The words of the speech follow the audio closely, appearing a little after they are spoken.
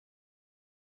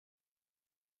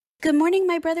Good morning,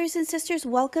 my brothers and sisters.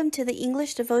 Welcome to the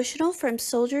English Devotional from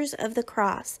Soldiers of the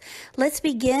Cross. Let's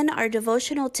begin our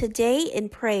devotional today in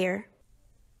prayer.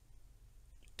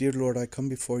 Dear Lord, I come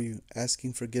before you,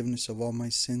 asking forgiveness of all my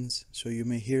sins, so you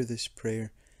may hear this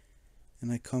prayer.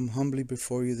 And I come humbly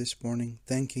before you this morning,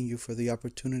 thanking you for the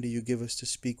opportunity you give us to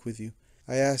speak with you.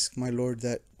 I ask, my Lord,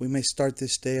 that we may start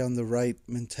this day on the right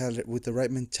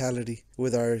mentality,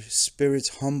 with our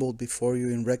spirits humbled before you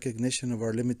in recognition of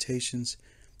our limitations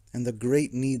and the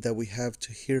great need that we have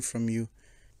to hear from you.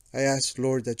 I ask,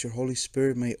 Lord, that your Holy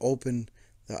Spirit may open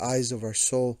the eyes of our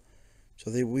soul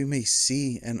so that we may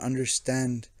see and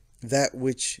understand that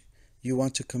which you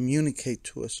want to communicate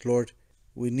to us, Lord.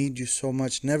 We need you so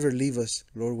much. Never leave us,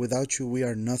 Lord. Without you, we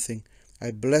are nothing.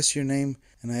 I bless your name,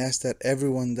 and I ask that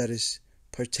everyone that is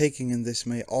partaking in this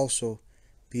may also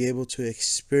be able to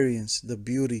experience the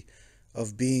beauty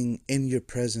of being in your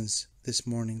presence this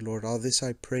morning, Lord. All this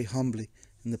I pray humbly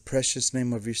in the precious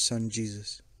name of your Son,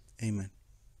 Jesus. Amen.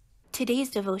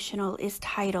 Today's devotional is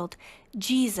titled,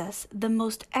 Jesus, the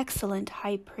Most Excellent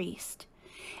High Priest,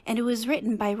 and it was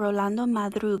written by Rolando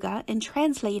Madruga and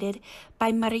translated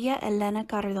by Maria Elena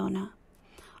Cardona.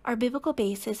 Our biblical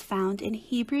base is found in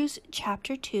Hebrews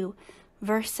chapter 2,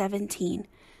 verse 17.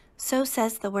 So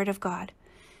says the Word of God.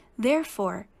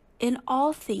 Therefore, in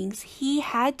all things he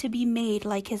had to be made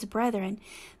like his brethren,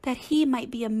 that he might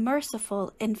be a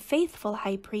merciful and faithful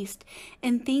high priest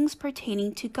in things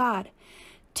pertaining to God,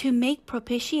 to make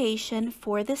propitiation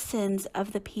for the sins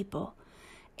of the people.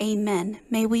 Amen.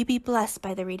 May we be blessed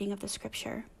by the reading of the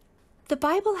scripture. The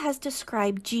Bible has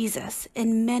described Jesus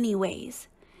in many ways.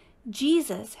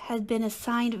 Jesus has been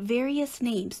assigned various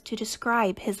names to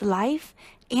describe his life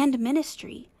and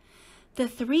ministry. The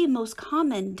three most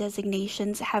common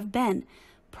designations have been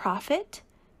prophet,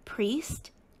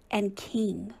 priest, and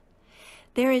king.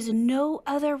 There is no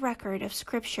other record of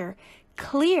Scripture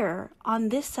clearer on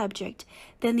this subject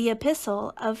than the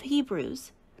Epistle of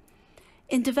Hebrews.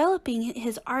 In developing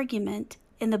his argument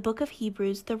in the book of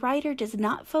Hebrews, the writer does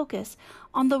not focus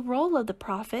on the role of the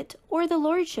prophet or the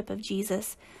lordship of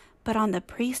Jesus, but on the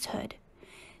priesthood.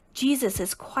 Jesus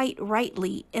is quite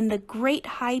rightly in the great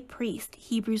high priest,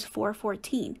 Hebrews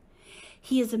 4:14.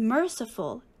 He is a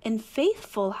merciful and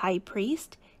faithful high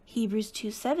priest, Hebrews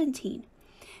 2:17,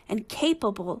 and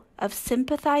capable of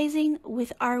sympathizing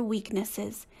with our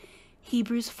weaknesses,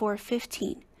 Hebrews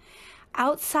 4:15.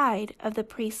 Outside of the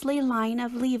priestly line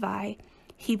of Levi,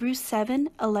 Hebrews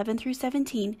 7:11 through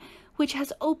 17, which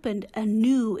has opened a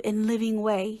new and living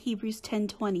way, Hebrews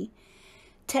 10:20.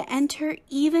 To enter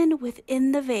even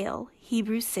within the veil,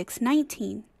 Hebrews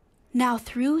 6:19. Now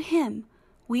through him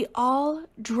we all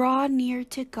draw near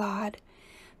to God.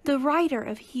 The writer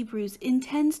of Hebrews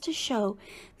intends to show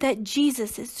that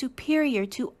Jesus is superior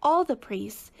to all the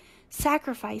priests,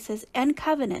 sacrifices, and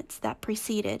covenants that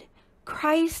preceded.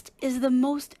 Christ is the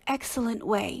most excellent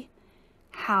way.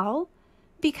 How?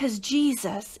 Because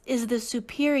Jesus is the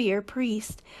superior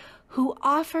priest who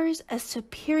offers a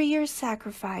superior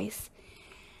sacrifice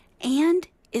and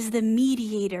is the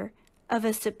mediator of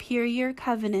a superior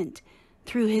covenant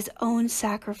through his own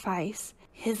sacrifice,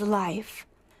 his life.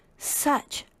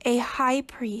 Such a high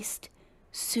priest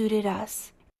suited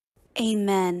us.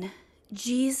 Amen.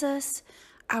 Jesus,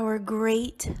 our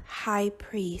great high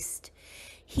priest,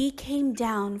 he came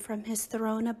down from his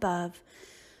throne above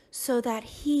so that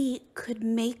he could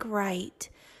make right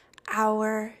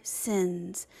our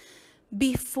sins.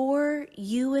 Before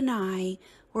you and I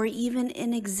were even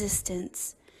in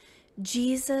existence,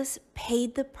 Jesus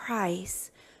paid the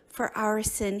price for our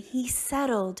sin. He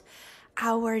settled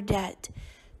our debt.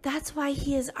 That's why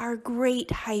he is our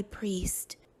great high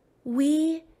priest.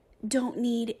 We don't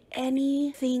need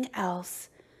anything else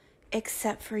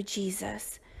except for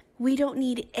Jesus. We don't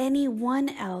need anyone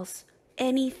else,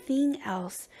 anything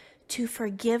else to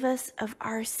forgive us of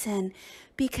our sin,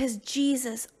 because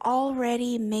Jesus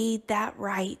already made that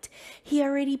right. He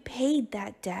already paid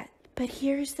that debt. But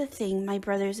here's the thing, my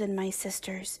brothers and my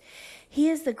sisters. He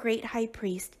is the great high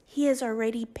priest. He has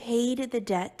already paid the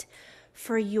debt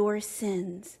for your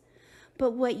sins.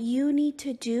 But what you need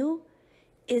to do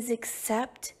is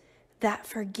accept that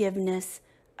forgiveness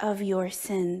of your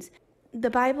sins. The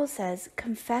Bible says,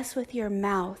 confess with your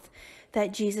mouth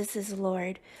that Jesus is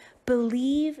Lord.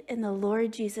 Believe in the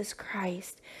Lord Jesus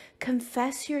Christ.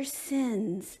 Confess your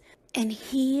sins, and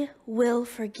he will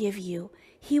forgive you.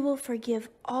 He will forgive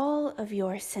all of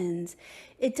your sins.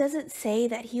 It doesn't say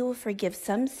that he will forgive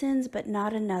some sins, but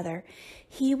not another.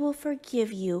 He will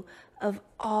forgive you of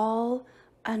all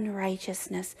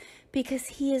unrighteousness, because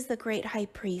he is the great high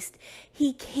priest.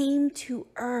 He came to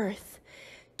earth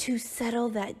to settle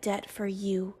that debt for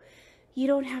you. You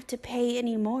don't have to pay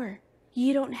anymore.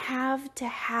 You don't have to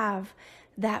have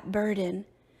that burden,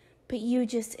 but you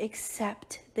just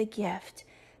accept the gift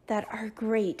that our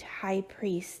great high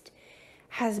priest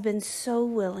has been so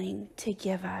willing to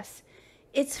give us.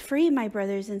 It's free, my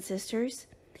brothers and sisters.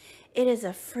 It is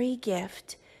a free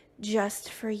gift just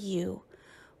for you.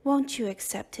 Won't you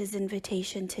accept his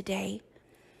invitation today?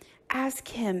 Ask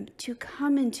him to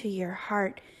come into your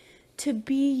heart, to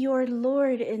be your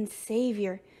Lord and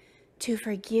Savior, to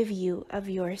forgive you of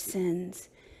your sins.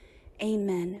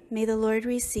 Amen. May the Lord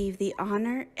receive the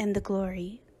honor and the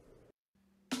glory.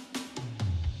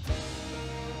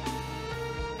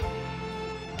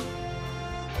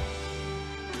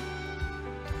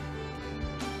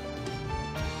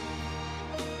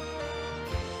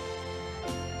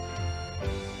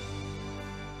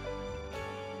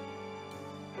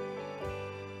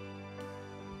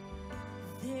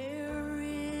 There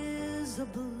is a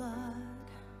blood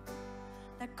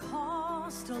that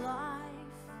cost a life,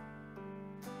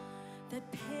 that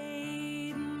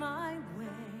paid my way,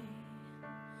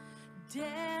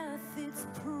 death its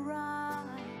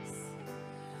price.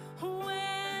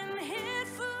 When it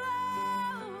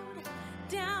flowed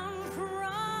down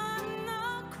from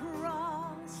the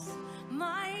cross,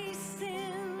 my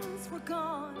sins were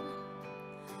gone,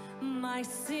 my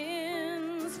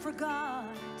sins forgot.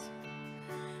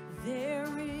 There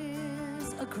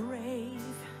is a grave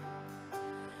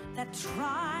that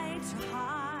tried to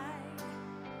hide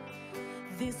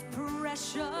this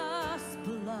precious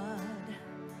blood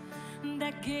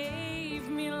that gave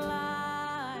me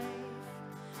life.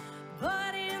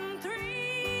 But in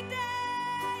 3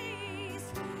 days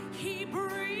he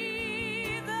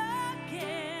breathed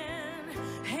again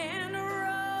and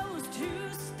rose to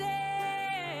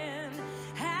stand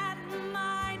at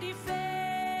my defense.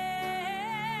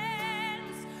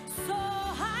 So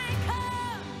I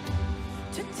come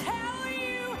to tell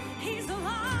you he's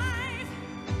alive,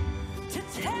 to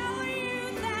tell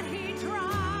you that he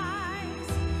dries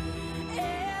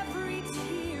every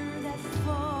tear that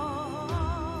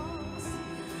falls.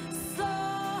 So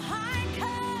I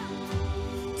come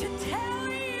to tell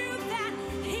you that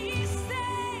he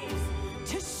saves,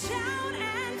 to shout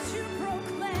and to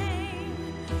proclaim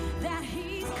that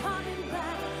he's coming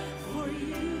back for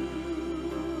you.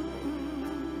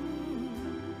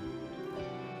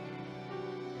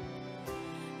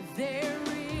 There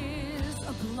is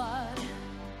a blood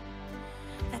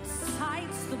that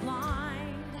sights the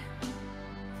blind,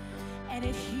 and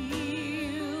it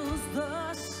heals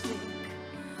the sick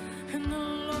and the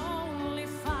lonely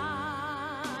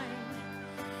find.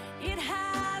 It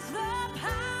has the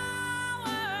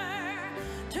power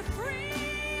to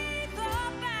free the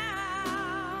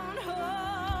bound.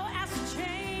 Oh, as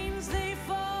chains they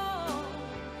fall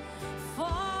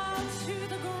to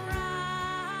the ground.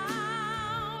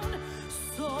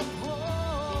 So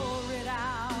pour it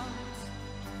out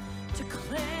to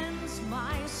cleanse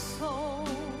my soul.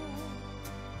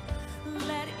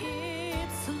 Let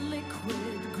its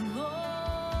liquid glow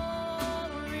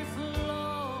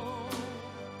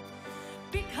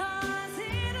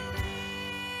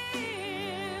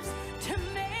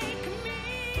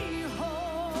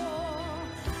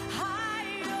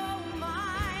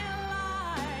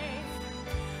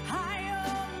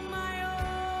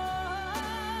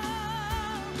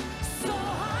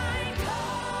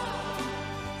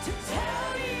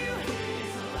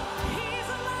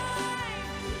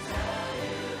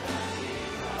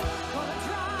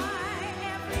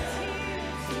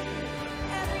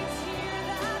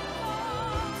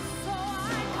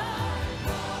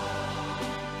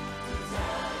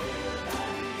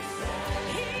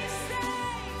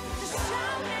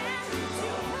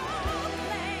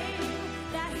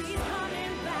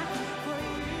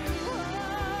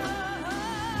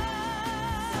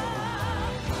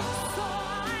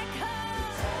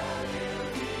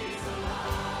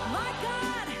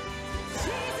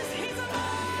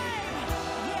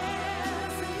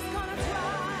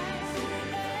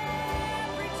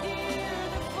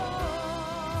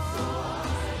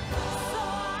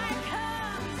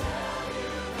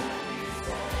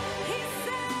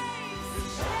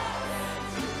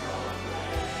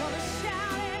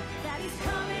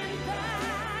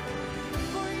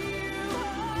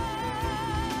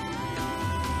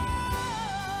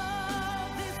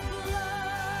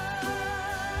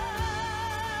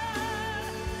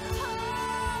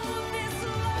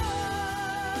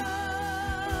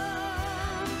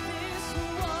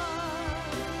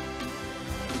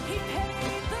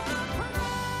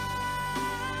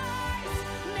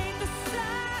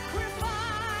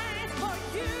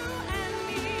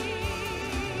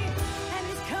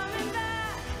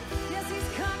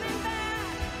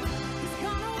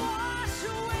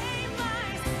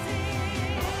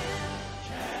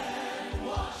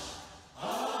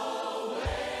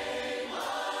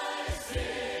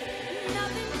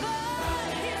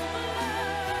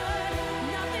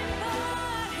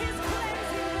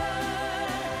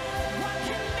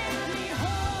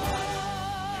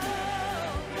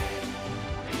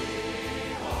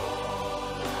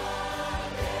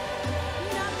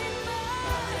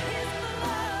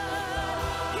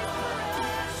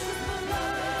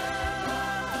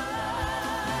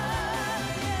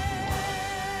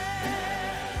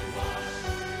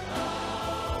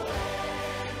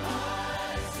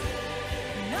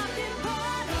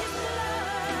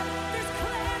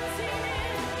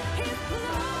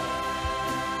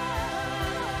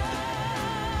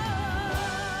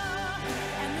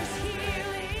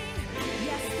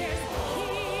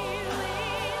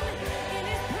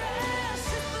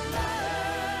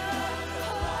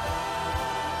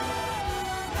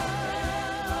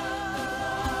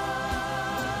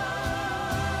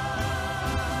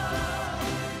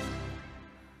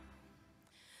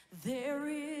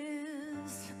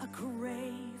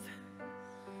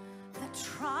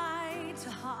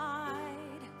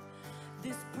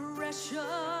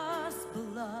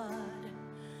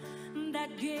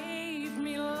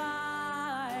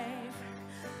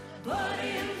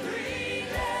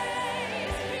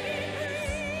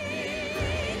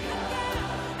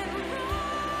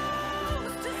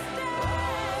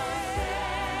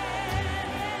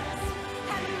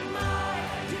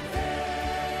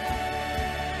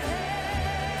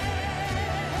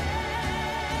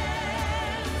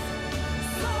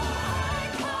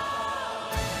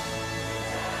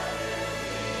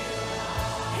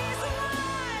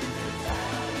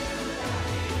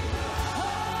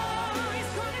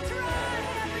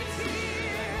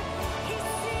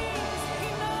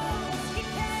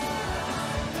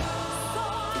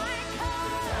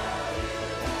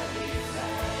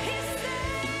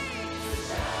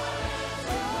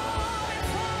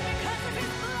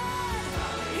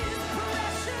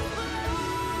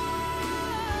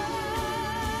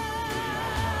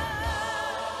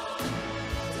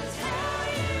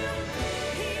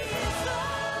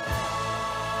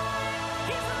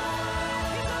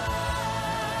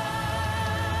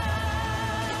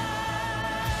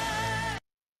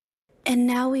And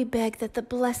now we beg that the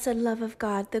blessed love of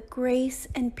God, the grace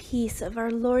and peace of our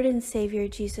Lord and Savior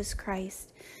Jesus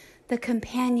Christ, the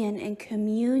companion and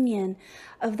communion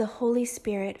of the Holy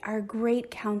Spirit, our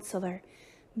great counselor,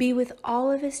 be with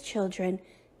all of his children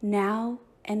now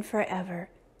and forever.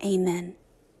 Amen.